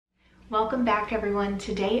Welcome back everyone.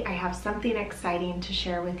 Today I have something exciting to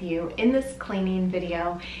share with you in this cleaning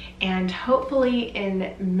video and hopefully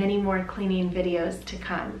in many more cleaning videos to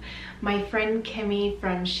come. My friend Kimmy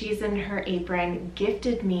from She's in Her Apron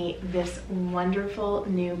gifted me this wonderful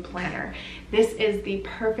new planner. This is the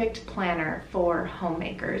perfect planner for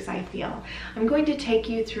homemakers, I feel. I'm going to take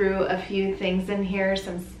you through a few things in here,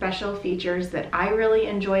 some special features that I really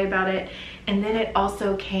enjoy about it, and then it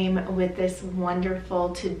also came with this wonderful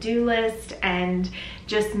to-do list and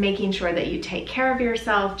just making sure that you take care of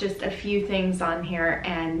yourself, just a few things on here,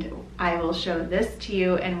 and I will show this to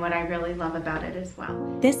you and what I really love about it as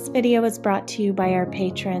well. This video is brought to you by our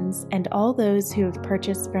patrons and all those who have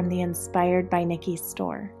purchased from the Inspired by Nikki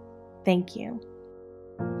store. Thank you.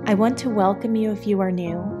 I want to welcome you if you are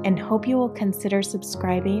new and hope you will consider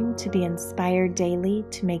subscribing to be inspired daily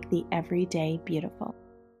to make the everyday beautiful.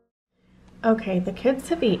 Okay, the kids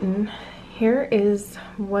have eaten. Here is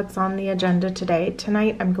what's on the agenda today.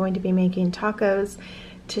 Tonight I'm going to be making tacos.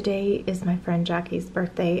 Today is my friend Jackie's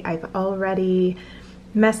birthday. I've already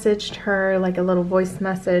messaged her like a little voice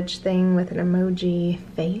message thing with an emoji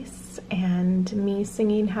face and me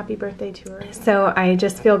singing happy birthday to her. So I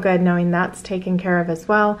just feel good knowing that's taken care of as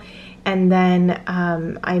well. And then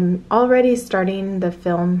I'm already starting to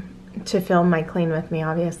film my clean with me,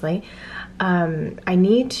 obviously. I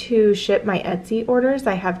need to ship my Etsy orders.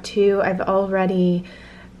 I have two. I've already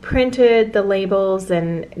printed the labels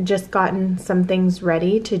and just gotten some things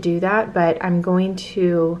ready to do that, but I'm going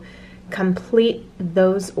to complete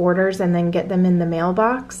those orders and then get them in the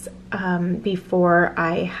mailbox before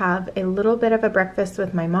I have a little bit of a breakfast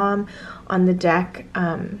with my mom on the deck.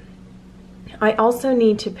 I also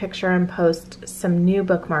need to picture and post some new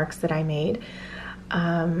bookmarks that I made.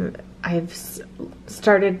 I've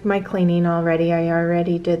started my cleaning already. I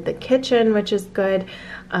already did the kitchen, which is good.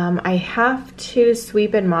 I have to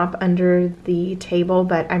sweep and mop under the table,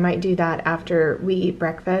 but I might do that after we eat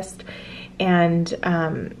breakfast. And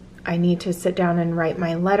I need to sit down and write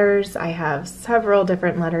my letters. I have several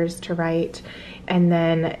different letters to write, and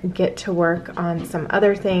then get to work on some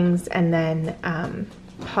other things. And then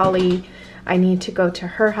Polly, I need to go to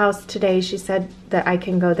her house today. She said that I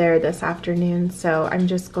can go there this afternoon, so I'm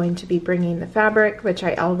just going to be bringing the fabric, which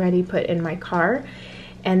I already put in my car.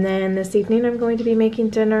 And then this evening I'm going to be making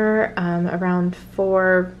dinner around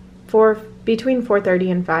between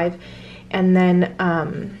 4:30 and 5. And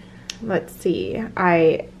then let's see,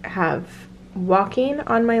 I have walking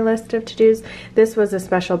on my list of to-dos. This was a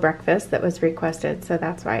special breakfast that was requested, so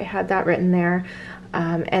that's why I had that written there.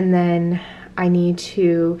 And then I need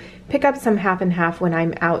to pick up some half and half when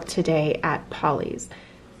I'm out today at Polly's.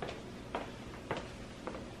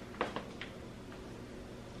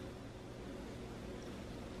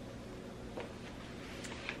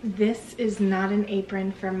 This is not an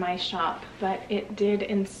apron from my shop, but it did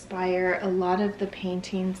inspire a lot of the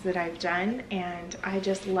paintings that I've done, and I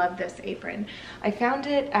just love this apron. I found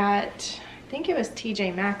it at, I think it was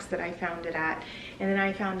TJ Maxx that I found it at, and then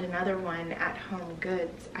I found another one at Home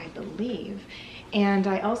Goods, I believe. And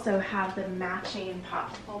I also have the matching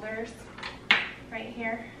pot holders right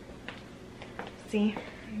here. See,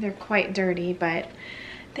 they're quite dirty, but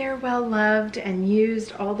they're well loved and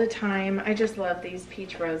used all the time. I just love these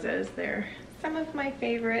peach roses. They're some of my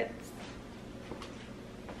favorites.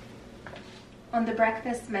 On the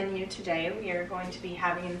breakfast menu today, we are going to be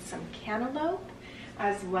having some cantaloupe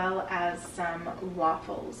as well as some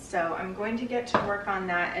waffles. So I'm going to get to work on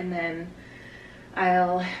that, and then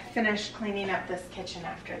I'll finish cleaning up this kitchen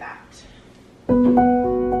after that.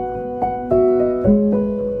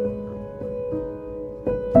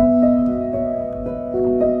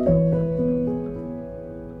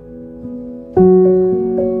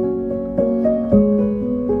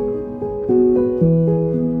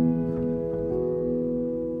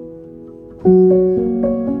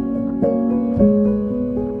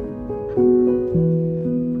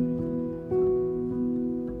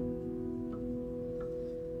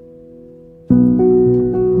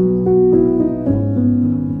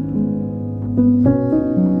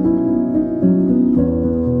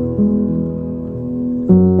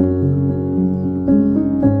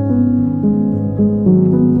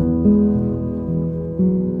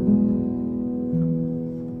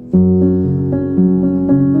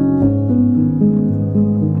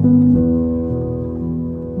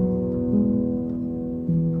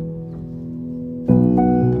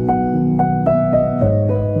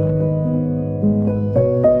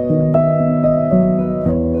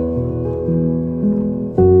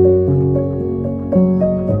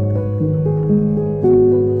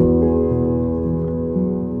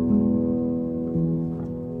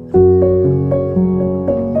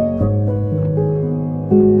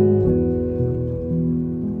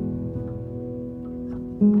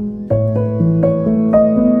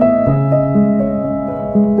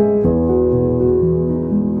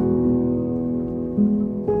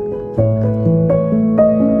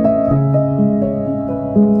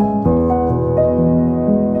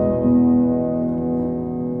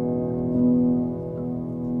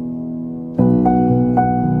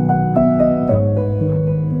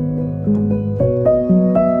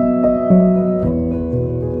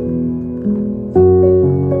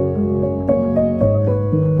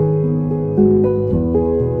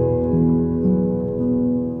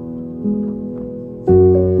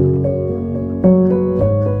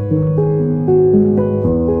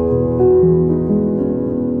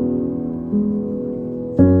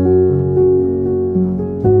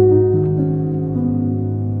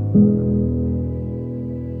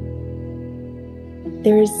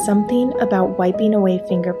 something about wiping away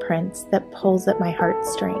fingerprints that pulls at my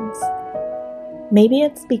heartstrings. Maybe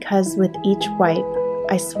it's because with each wipe,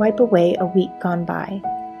 I swipe away a week gone by,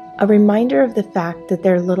 a reminder of the fact that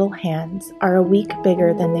their little hands are a week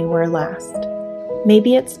bigger than they were last.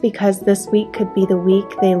 Maybe it's because this week could be the week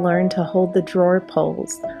they learn to hold the drawer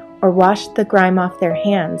pulls or wash the grime off their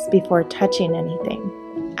hands before touching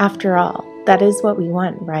anything. After all, that is what we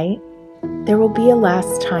want, right? There will be a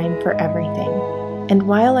last time for everything, and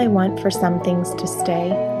while I want for some things to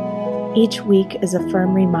stay, each week is a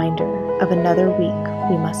firm reminder of another week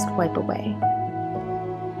we must wipe away.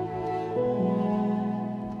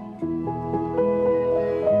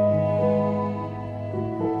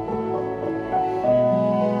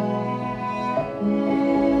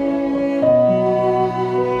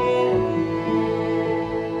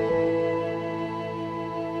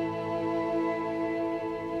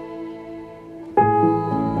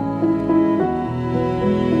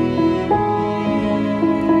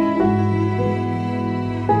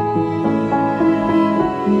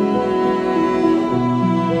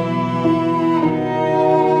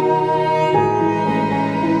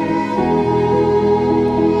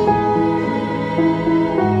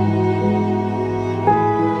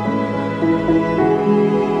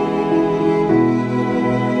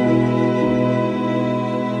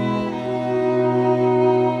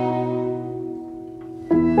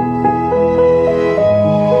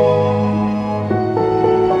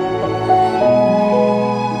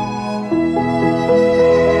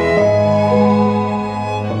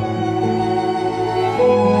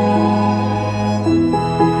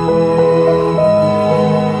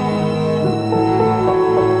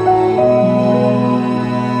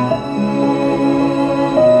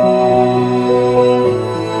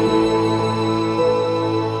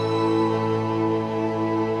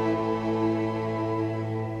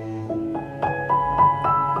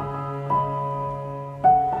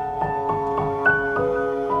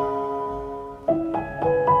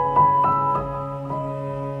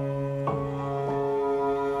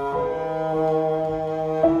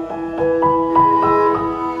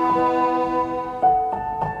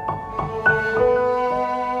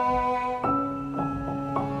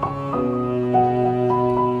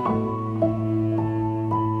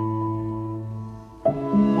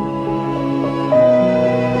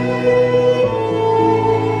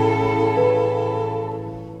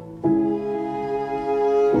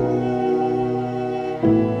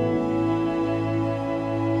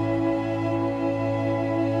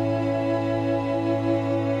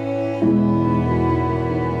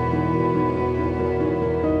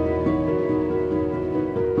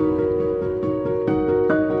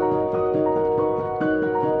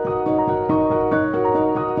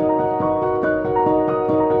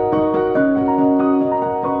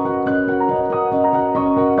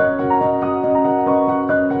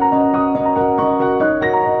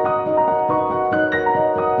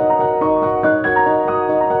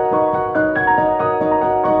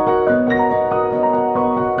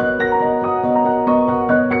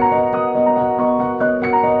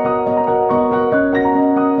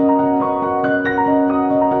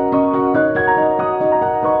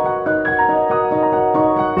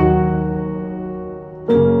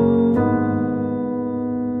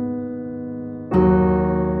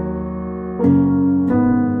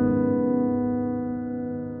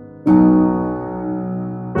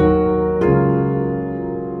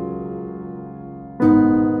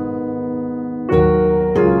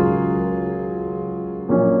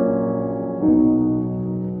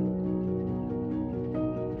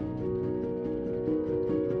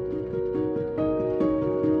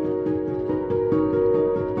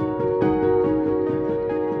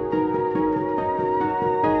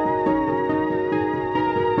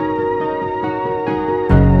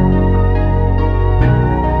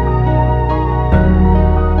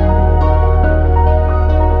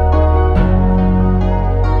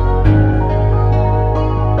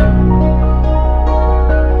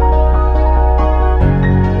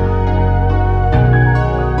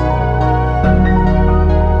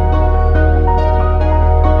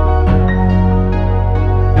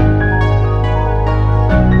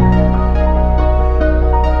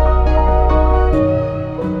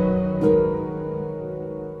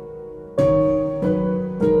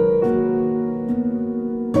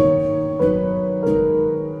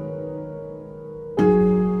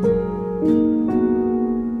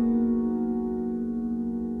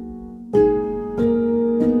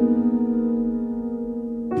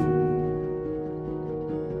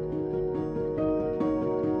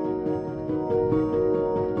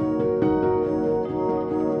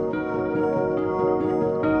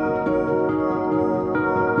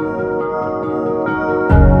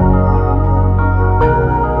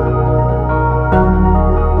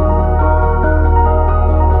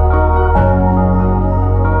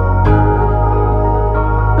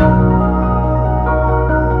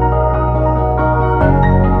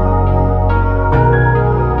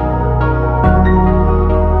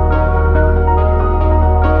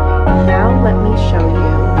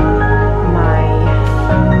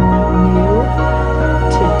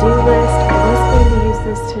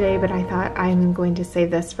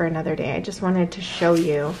 save this for another day. I just wanted to show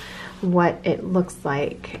you what it looks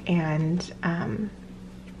like. And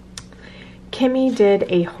Kimmy did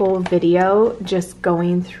a whole video just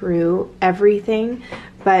going through everything,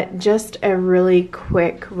 but just a really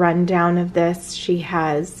quick rundown of this. She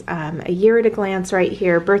has a year at a glance right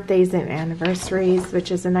here, birthdays and anniversaries,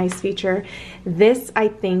 which is a nice feature. This, I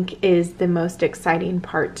think, is the most exciting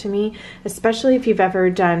part to me, especially if you've ever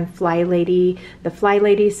done Fly Lady, the Fly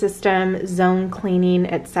Lady system, zone cleaning,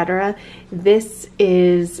 etc. This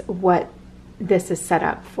is what this is set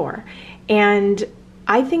up for. And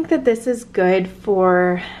I think that this is good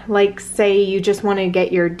for, like, say you just want to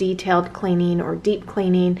get your detailed cleaning or deep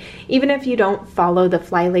cleaning. Even if you don't follow the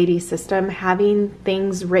Fly Lady system, having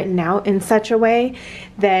things written out in such a way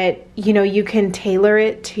that, you know, you can tailor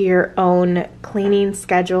it to your own cleaning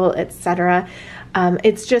schedule, etc.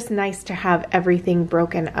 It's just nice to have everything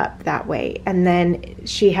broken up that way. And then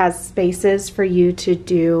she has spaces for you to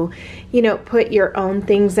do, you know, put your own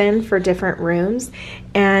things in for different rooms.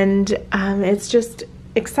 And it's just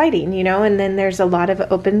exciting, you know. And then there's a lot of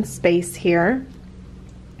open space here.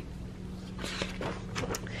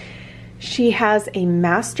 She has a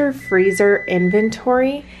master freezer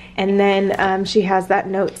inventory, and then she has that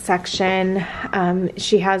note section.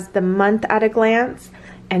 She has the month at a glance.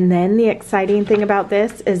 And then the exciting thing about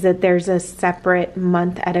this is that there's a separate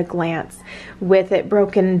month at a glance with it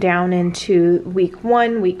broken down into week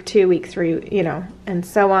 1, week 2, week 3, you know, and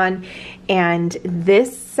so on. And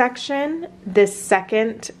this section, this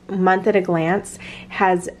second month at a glance,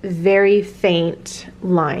 has very faint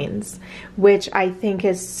lines, which I think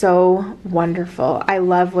is so wonderful. I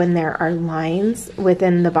love when there are lines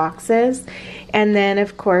within the boxes. And then,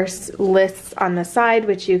 of course, lists on the side,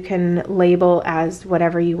 which you can label as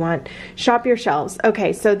whatever you want. Shop your shelves.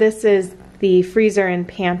 Okay, so this is the freezer and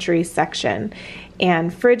pantry section,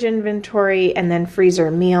 and fridge inventory, and then freezer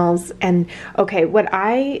meals. And okay, what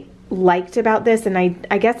I liked about this, and I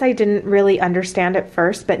guess I didn't really understand at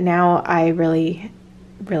first, but now I really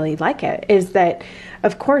like it, is that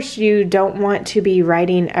of course you don't want to be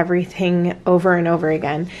writing everything over and over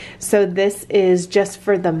again. So this is just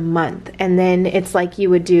for the month, and then it's like you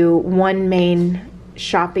would do one main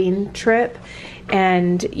shopping trip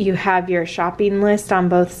and you have your shopping list on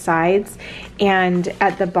both sides. And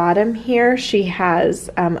at the bottom here she has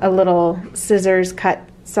a little scissors cut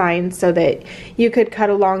sign so that you could cut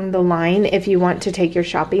along the line if you want to take your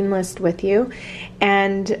shopping list with you.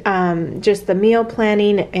 And just the meal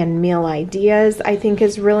planning and meal ideas I think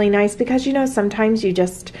is really nice, because you know sometimes you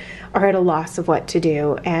just are at a loss of what to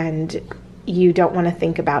do and you don't want to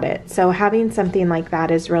think about it. So having something like that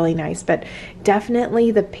is really nice. But definitely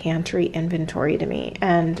the pantry inventory to me,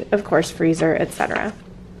 and of course freezer, etc.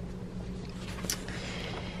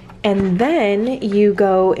 And then you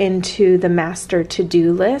go into the master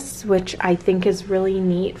to-do list, which I think is really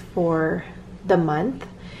neat for the month.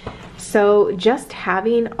 So just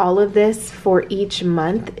having all of this for each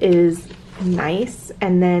month is nice.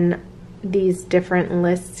 And then these different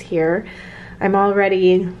lists here, I'm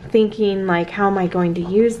already thinking like, how am I going to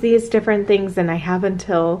use these different things? And I have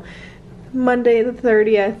until Monday the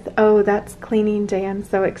 30th. Oh, that's cleaning day. I'm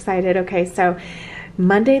so excited. Okay, so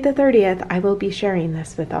Monday the 30th, I will be sharing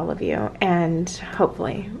this with all of you, and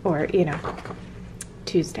hopefully, or you know,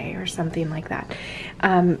 Tuesday or something like that.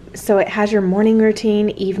 So it has your morning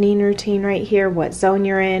routine, evening routine right here, what zone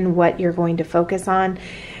you're in, what you're going to focus on.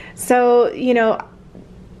 So, you know,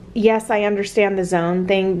 yes, I understand the zone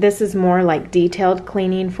thing. This is more like detailed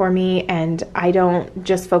cleaning for me, and I don't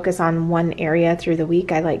just focus on one area through the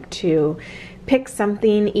week. I like to pick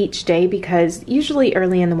something each day, because usually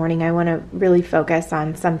early in the morning I want to really focus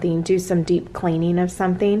on something, do some deep cleaning of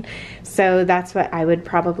something. So that's what I would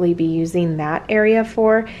probably be using that area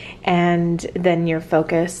for. And then your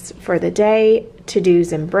focus for the day,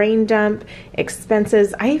 to-dos and brain dump,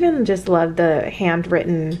 expenses. I even just love the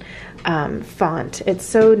handwritten font. It's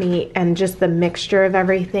so neat, and just the mixture of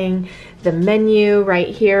everything. The menu right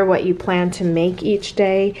here, what you plan to make each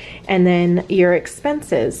day, and then your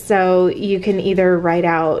expenses. So you can either write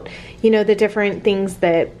out, you know, the different things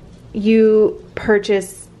that you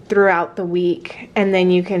purchase throughout the week, and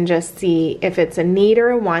then you can just see if it's a need or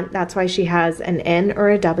a want. That's why she has an N or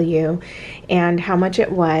a W, and how much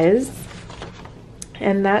it was.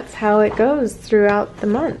 And that's how it goes throughout the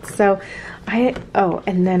month. So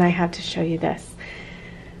and then I have to show you this.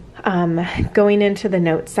 Going into the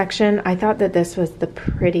notes section, I thought that this was the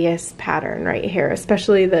prettiest pattern right here,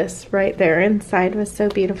 especially this right there inside was so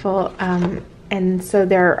beautiful. And so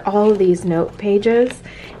there are all these note pages,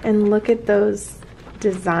 and look at those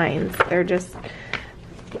designs. They're just,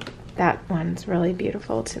 that one's really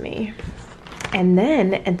beautiful to me. And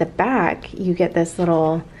then at the back, you get this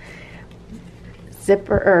little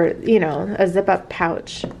zipper, or, you know, a zip up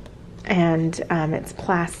pouch. And it's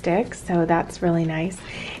plastic, so that's really nice.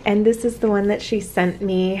 And this is the one that she sent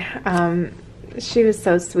me. She was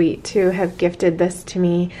so sweet to have gifted this to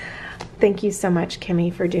me. Thank you so much,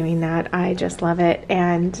 Kimmy, for doing that. I just love it.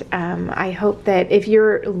 And I hope that if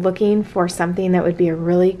you're looking for something that would be a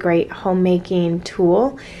really great homemaking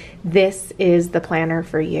tool, this is the planner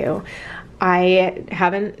for you. I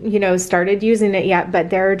haven't, you know, started using it yet, but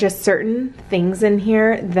there are just certain things in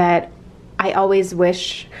here that I always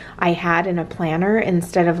wish I had in a planner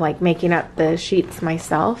instead of like making up the sheets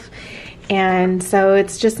myself. And so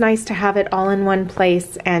it's just nice to have it all in one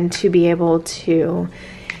place and to be able to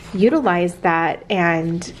utilize that.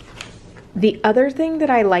 And the other thing that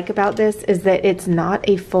I like about this is that it's not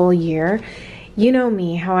a full year. You know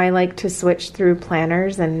me, how I like to switch through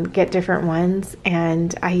planners and get different ones,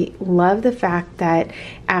 and I love the fact that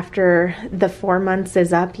after the 4 months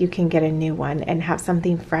is up, you can get a new one and have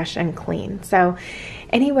something fresh and clean. So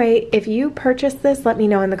anyway, if you purchase this, let me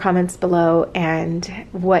know in the comments below, and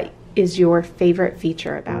what is your favorite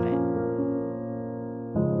feature about it.